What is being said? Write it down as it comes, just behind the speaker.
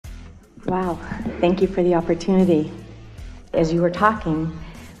Wow, thank you for the opportunity. As you were talking,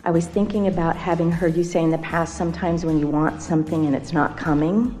 I was thinking about having heard you say in the past, sometimes when you want something and it's not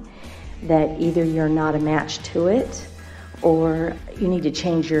coming, that either you're not a match to it or you need to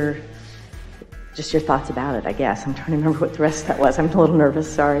change your thoughts about it, I guess. I'm trying to remember what the rest of that was. I'm a little nervous,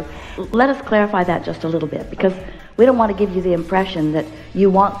 sorry. Let us clarify that just a little bit, because we don't want to give you the impression that you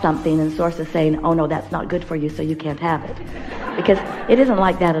want something and Source is saying, oh no, that's not good for you, so you can't have it. Because it isn't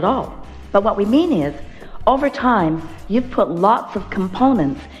like that at all. But what we mean is, over time, you've put lots of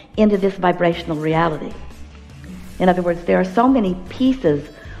components into this vibrational reality. In other words, there are so many pieces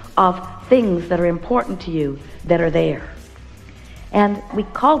of things that are important to you that are there. And we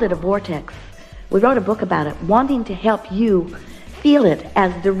called it a vortex. We wrote a book about it, wanting to help you feel it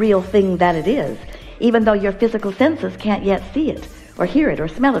as the real thing that it is, even though your physical senses can't yet see it, or hear it, or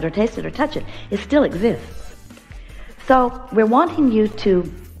smell it, or taste it, or touch it. It still exists. So we're wanting you to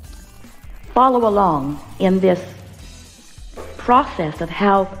follow along in this process of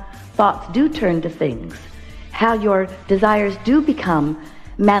how thoughts do turn to things, how your desires do become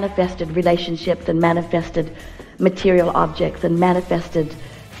manifested relationships and manifested material objects and manifested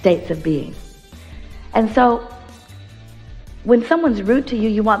states of being. And so when someone's rude to you,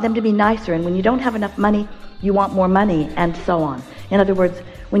 you want them to be nicer, and when you don't have enough money, you want more money, and so on. In other words,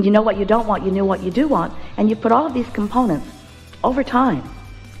 when you know what you don't want, you know what you do want, and you put all of these components over time,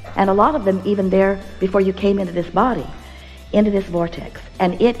 and a lot of them even there before you came into this body, into this vortex.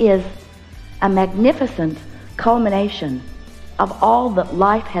 And it is a magnificent culmination of all that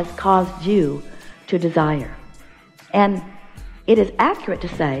life has caused you to desire. And it is accurate to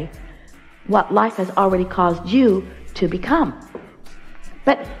say what life has already caused you to become.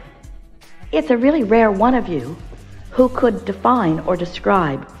 But it's a really rare one of you who could define or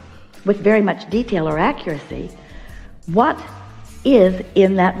describe with very much detail or accuracy what is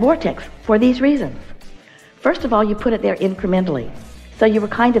in that vortex for these reasons. First of all, you put it there incrementally. So you were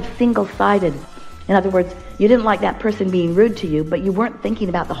kind of single-sided. In other words, you didn't like that person being rude to you, but you weren't thinking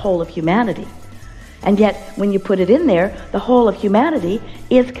about the whole of humanity. And yet, when you put it in there, the whole of humanity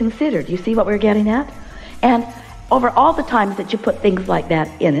is considered. You see what we're getting at? And over all the times that you put things like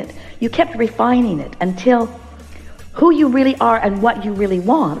that in it, you kept refining it until who you really are and what you really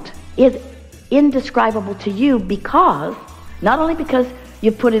want is indescribable to you, because, not only because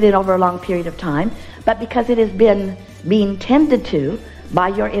you put it in over a long period of time, but because it has been being tended to by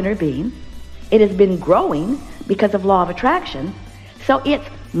your inner being. It has been growing because of law of attraction. So it's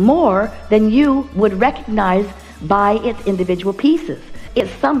more than you would recognize by its individual pieces.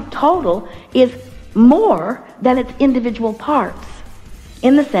 Its sum total is more than its individual parts,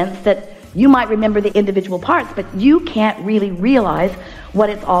 in the sense that you might remember the individual parts, but you can't really realize what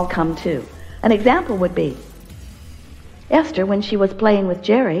it's all come to. An example would be Esther, when she was playing with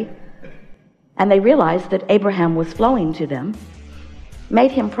Jerry, and they realized that Abraham was flowing to them,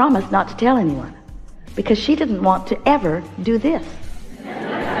 made him promise not to tell anyone, because she didn't want to ever do this.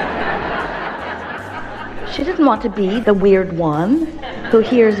 She didn't want to be the weird one who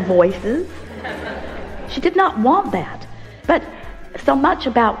hears voices. She did not want that. But so much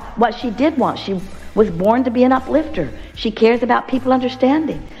about what she did want. She was born to be an uplifter. She cares about people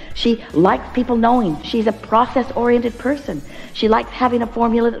understanding. She likes people knowing. She's a process-oriented person. She likes having a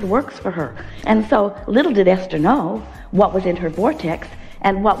formula that works for her. And so little did Esther know what was in her vortex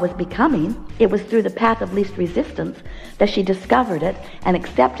and what was becoming. It was through the path of least resistance that she discovered it and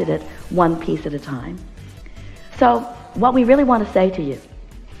accepted it one piece at a time. So what we really want to say to you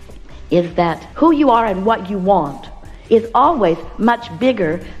is that who you are and what you want is always much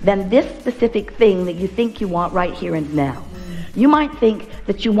bigger than this specific thing that you think you want right here and now. You might think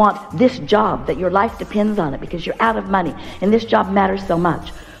that you want this job, that your life depends on it because you're out of money and this job matters so much,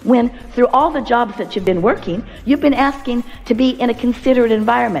 when through all the jobs that you've been working, you've been asking to be in a considerate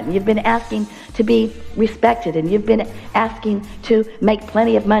environment, and you've been asking to be respected, and you've been asking to make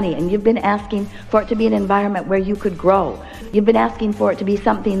plenty of money, and you've been asking for it to be an environment where you could grow. You've been asking for it to be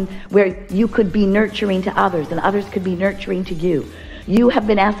something where you could be nurturing to others and others could be nurturing to you. You have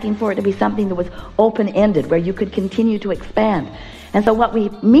been asking for it to be something that was open-ended, where you could continue to expand. And so what we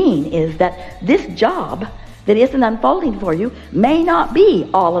mean is that this job that isn't unfolding for you may not be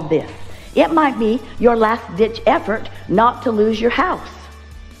all of this. It might be your last-ditch effort not to lose your house.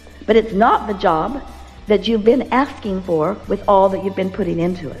 But it's not the job that you've been asking for with all that you've been putting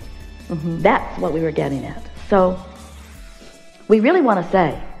into it. That's what we were getting at. So we really want to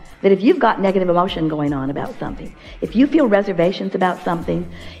say that if you've got negative emotion going on about something, if you feel reservations about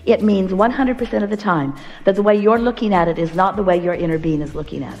something, it means 100% of the time that the way you're looking at it is not the way your inner being is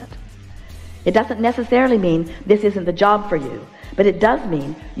looking at it. It doesn't necessarily mean this isn't the job for you, But it does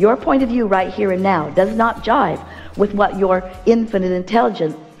mean your point of view right here and now does not jive with what your infinite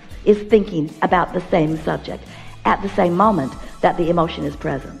intelligence is thinking about the same subject at the same moment that the emotion is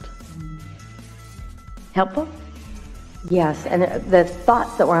present. Helpful? Yes, and the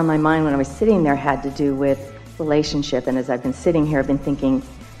thoughts that were on my mind when I was sitting there had to do with relationship. And as I've been sitting here, I've been thinking,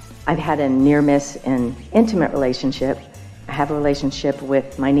 I've had a near miss in intimate relationship. I have a relationship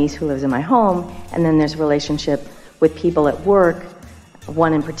with my niece who lives in my home, and then there's a relationship with people at work,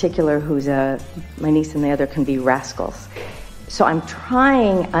 one in particular who's my niece, and the other can be rascals. So I'm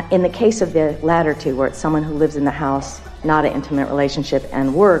trying, in the case of the latter two, where it's someone who lives in the house, not an intimate relationship,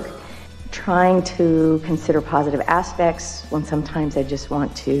 and work, trying to consider positive aspects when sometimes I just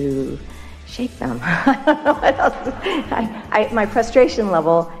want to shake them. I don't know what else. My frustration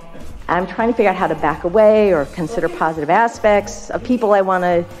level, I'm trying to figure out how to back away or consider positive aspects of people I want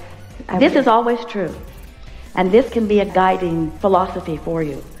to... This is always true. And this can be a guiding philosophy for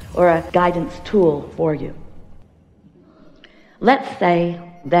you, or a guidance tool for you. Let's say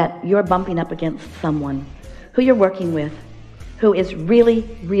that you're bumping up against someone who you're working with who is really,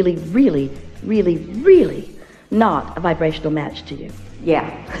 really, really, really, really not a vibrational match to you. Yeah.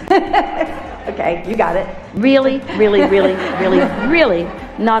 Okay, you got it. Really, really, really, really, really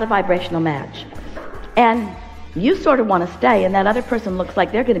not a vibrational match. And you sort of want to stay, and that other person looks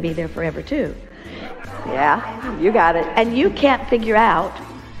like they're going to be there forever too. Yeah, you got it. And you can't figure out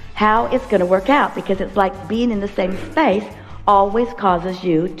how it's going to work out, because it's like being in the same space always causes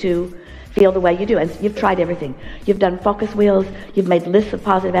you to feel the way you do. And you've tried everything. You've done focus wheels, you've made lists of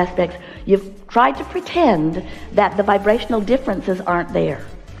positive aspects, you've tried to pretend that the vibrational differences aren't there.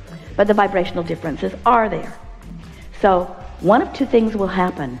 But the vibrational differences are there. So one of two things will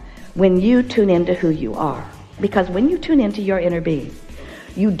happen when you tune into who you are. Because when you tune into your inner being,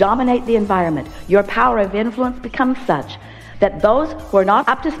 you dominate the environment. Your power of influence becomes such that those who are not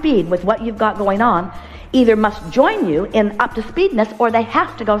up to speed with what you've got going on either must join you in up to speedness, or they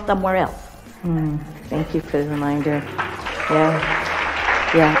have to go somewhere else. Thank you for the reminder.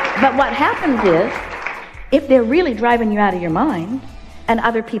 Yeah. But what happens is, if they're really driving you out of your mind, and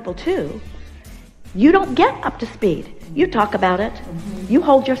other people too, you don't get up to speed. You talk about it. You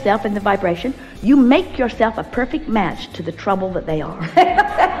hold yourself in the vibration. You make yourself a perfect match to the trouble that they are.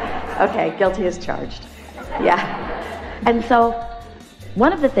 Okay, guilty as charged. Yeah. And so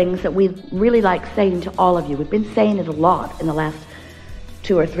one of the things that we really like saying to all of you, we've been saying it a lot in the last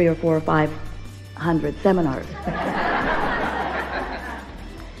 2 or 3 or 4 or 500 seminars.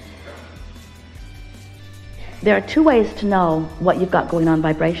 There are two ways to know what you've got going on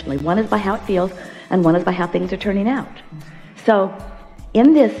vibrationally. One is by how it feels, and one is by how things are turning out. So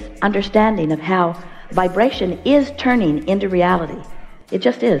in this understanding of how vibration is turning into reality, it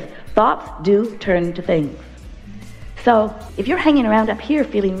just is. Thoughts do turn to things. So if you're hanging around up here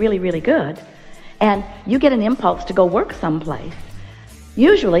feeling really, really good, and you get an impulse to go work someplace,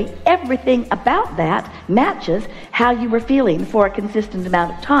 usually everything about that matches how you were feeling for a consistent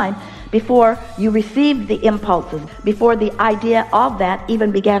amount of time before you received the impulses, before the idea of that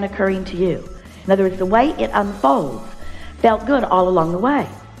even began occurring to you. In other words, the way it unfolds felt good all along the way.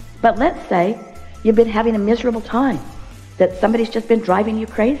 But let's say you've been having a miserable time, that somebody's just been driving you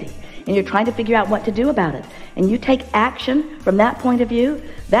crazy, and you're trying to figure out what to do about it, and you take action from that point of view,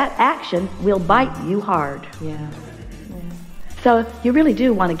 that action will bite you hard. Yeah. So you really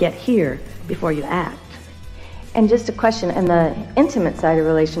do want to get here before you act. And just a question, in the intimate side of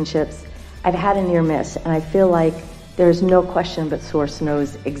relationships, I've had a near miss, and I feel like there's no question but Source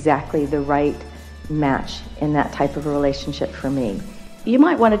knows exactly the right match in that type of a relationship for me. You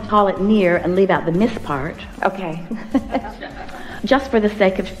might want to call it near and leave out the miss part. Okay. Just for the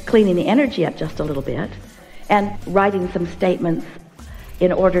sake of cleaning the energy up just a little bit, and writing some statements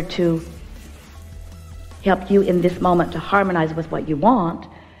in order to help you in this moment to harmonize with what you want.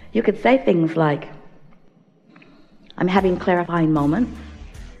 You could say things like, I'm having clarifying moments,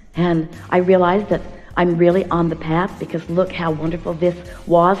 and I realize that I'm really on the path, because look how wonderful this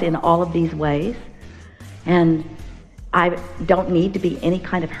was in all of these ways, and I don't need to be any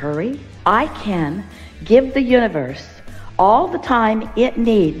kind of hurry. I can give the universe all the time it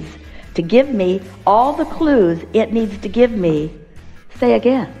needs to give me all the clues it needs to give me. Say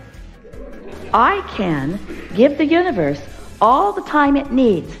again. I can give the universe all the time it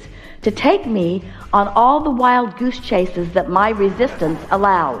needs to take me on all the wild goose chases that my resistance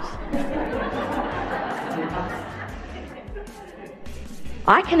allows.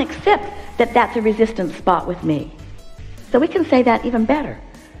 I can accept that that's a resistance spot with me. So we can say that even better.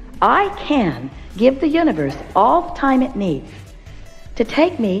 I can give the universe all the time it needs to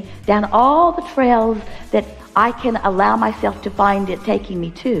take me down all the trails that I can allow myself to find it taking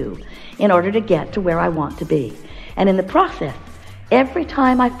me to in order to get to where I want to be. And in the process, every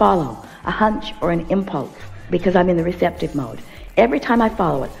time I follow a hunch or an impulse, because I'm in the receptive mode, every time I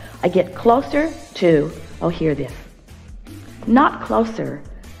follow it, I get closer to, oh, hear this, not closer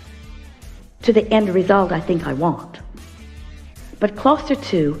to the end result I think I want, but closer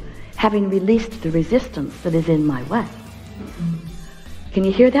to having released the resistance that is in my way. Can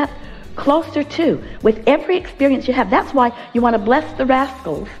you hear that? Closer to, with every experience you have. That's why you want to bless the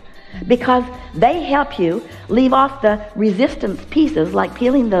rascals, because they help you leave off the resistance pieces, like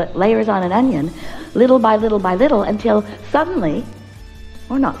peeling the layers on an onion, little by little, until suddenly,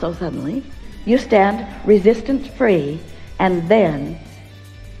 or not so suddenly, you stand resistance free, and then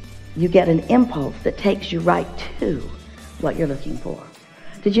you get an impulse that takes you right to what you're looking for.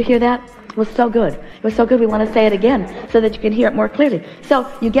 Did you hear that? It was so good. It was so good we want to say it again so that you can hear it more clearly.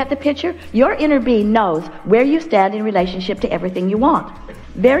 So you get the picture? Your inner being knows where you stand in relationship to everything you want.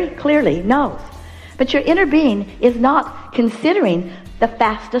 Very clearly knows. But your inner being is not considering the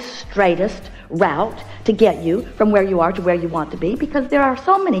fastest, straightest route to get you from where you are to where you want to be, because there are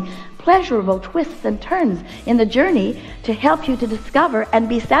so many pleasurable twists and turns in the journey to help you to discover and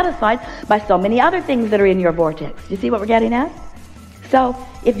be satisfied by so many other things that are in your vortex. You see what we're getting at? So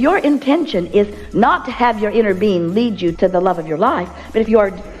if your intention is not to have your inner being lead you to the love of your life, but if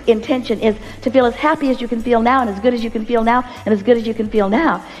your intention is to feel as happy as you can feel now, and as good as you can feel now, and as good as you can feel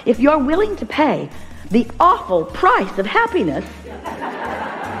now, if you're willing to pay the awful price of happiness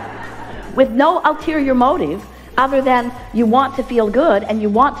with no ulterior motive other than you want to feel good and you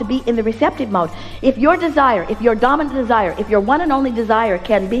want to be in the receptive mode, if your desire, if your dominant desire, if your one and only desire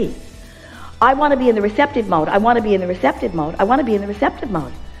can be, I want to be in the receptive mode, I want to be in the receptive mode, I want to be in the receptive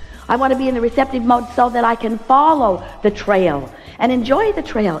mode, I want to be in the receptive mode so that I can follow the trail and enjoy the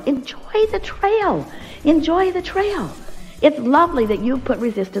trail, enjoy the trail, enjoy the trail. It's lovely that you've put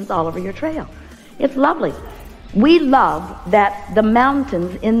resistance all over your trail. It's lovely. We love that the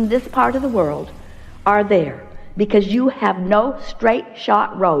mountains in this part of the world are there because you have no straight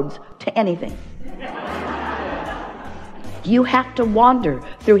shot roads to anything. You have to wander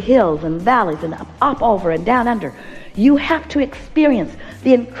through hills and valleys and up over and down under. You have to experience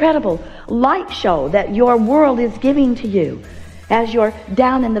the incredible light show that your world is giving to you as you're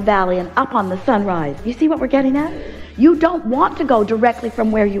down in the valley and up on the sunrise. You see what we're getting at? You don't want to go directly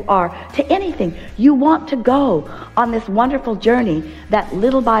from where you are to anything. You want to go on this wonderful journey that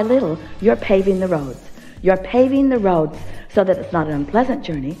little by little you're paving the roads. You're paving the roads so that it's not an unpleasant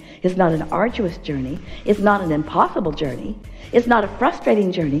journey, it's not an arduous journey, it's not an impossible journey, it's not a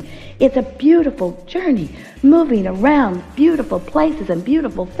frustrating journey. It's a beautiful journey, moving around beautiful places and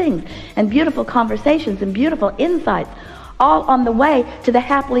beautiful things and beautiful conversations and beautiful insights, all on the way to the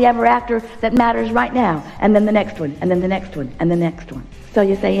happily ever after that matters right now, and then the next one, and then the next one, and the next one. So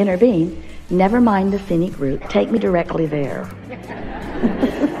you say, inner being, never mind the scenic route, take me directly there.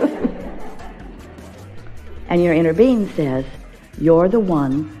 And your inner being says, you're the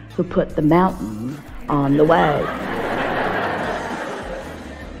one who put the mountain on the way.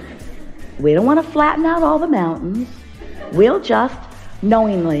 We don't want to flatten out all the mountains. We'll just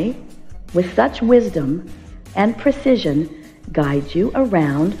knowingly, with such wisdom and precision, guide you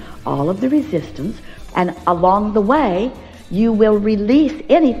around all of the resistance, and along the way, you will release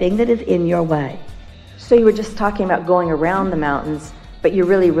anything that is in your way. So you were just talking about going around the mountains, but you're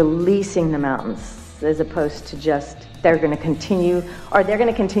really releasing the mountains, as opposed to just they're going to continue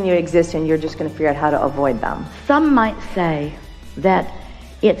to exist and you're just going to figure out how to avoid them. Some might say that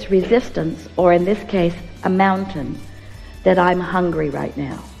it's resistance, or in this case, a mountain, that I'm hungry right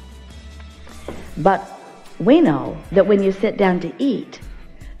now. But we know that when you sit down to eat,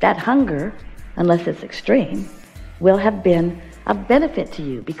 that hunger, unless it's extreme, will have been of benefit to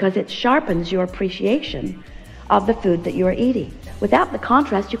you because it sharpens your appreciation of the food that you are eating. Without the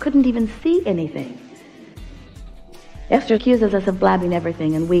contrast, you couldn't even see anything. Esther accuses us of blabbing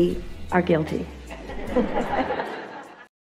everything, and we are guilty.